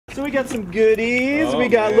So we got some goodies. Oh, we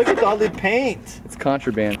got, man. look at all the paint. It's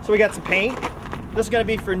contraband. So we got some paint. This is going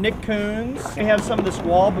to be for Nick Coons. We have some of this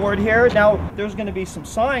wall board here. Now, there's going to be some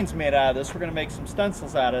signs made out of this. We're going to make some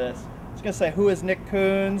stencils out of this. It's going to say, who is Nick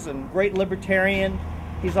Coons? And great libertarian.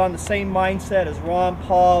 He's on the same mindset as Ron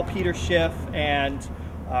Paul, Peter Schiff, and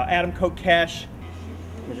Adam Kokesh.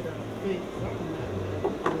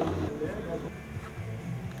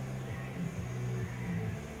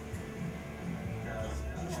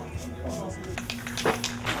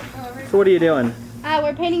 So what are you doing?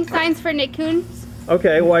 We're painting signs for Nick Coons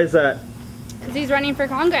Okay, why is that? because he's running for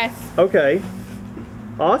Congress. Okay.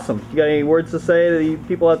 Awesome. You got any words to say to the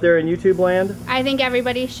people out there in YouTube land? I think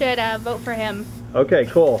everybody should vote for him. Okay,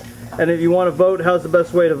 cool. And if you want to vote, how's the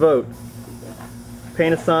best way to vote?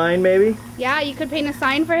 Paint a sign, maybe? Yeah, you could paint a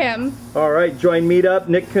sign for him. All right, join Meetup,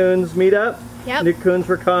 Nick Coons Meetup. Yep. Nick Coons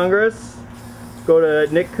for Congress. Go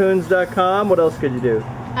to nickcoons.com. What else could you do?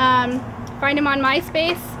 Find him on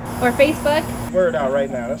MySpace or Facebook. Word out right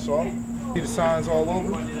now, that's all. See the signs all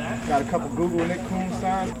over. Got a couple Google Nick Coons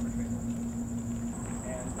signs.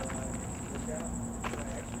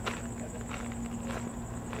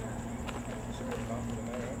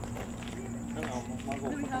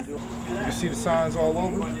 You see the signs all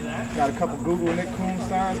over. Got a couple Google Nick Coons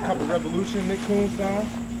signs, a couple Revolution Nick Coons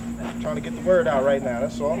signs. Trying to get the word out right now,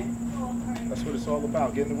 that's all. That's what it's all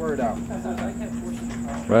about, getting the word out.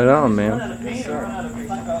 Right on, man. Yes, sir.